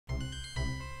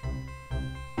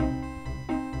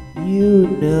You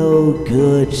no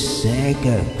good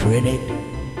Saga critic.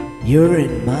 You're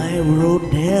in my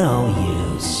world now,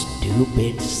 you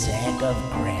stupid sack of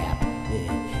crap.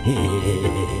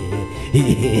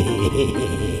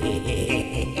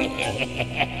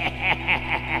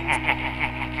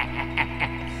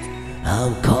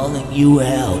 I'm calling you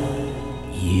out,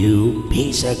 you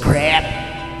piece of crap.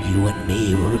 You and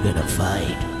me were gonna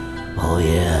fight. Oh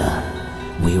yeah,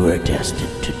 we were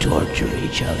destined to torture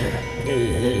each other.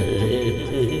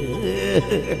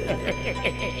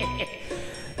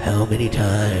 How many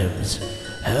times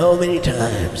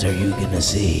are you gonna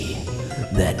see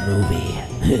that movie?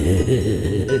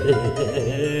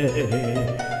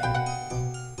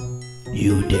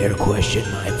 You dare question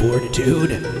my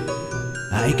fortitude?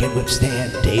 I can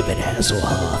withstand David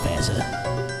Hasselhoff as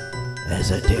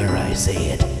a, dare I say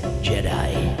it,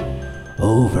 Jedi,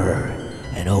 over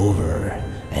and over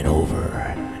and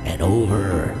over and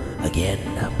over again.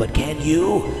 But can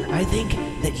you? I think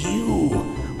that you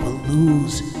will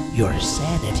lose your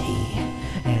sanity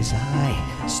as I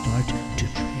start to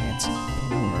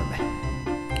transform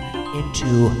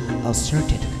into a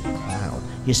certain clown.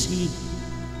 You see,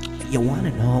 you want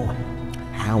to know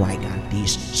how I got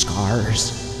these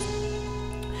scars?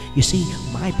 You see,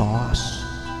 my boss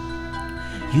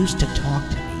used to talk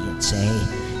to me and say,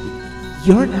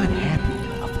 "You're not happy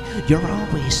enough. You're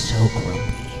always so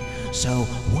grumpy." So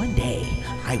one day,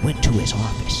 I went to his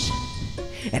office,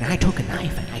 and I took a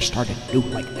knife and I started to do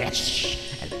like this,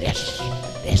 and this,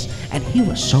 and this, and he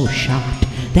was so shocked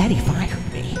that he fired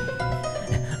me.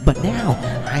 But now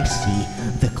I see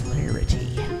the clarity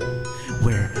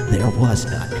where there was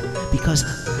none, because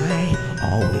I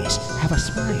always have a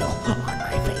smile on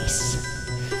my face.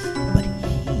 But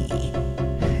he,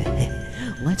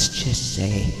 let's just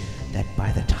say that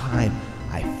by the time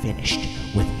I finished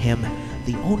with him,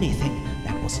 the only thing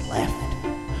that was left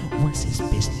was his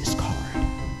business card.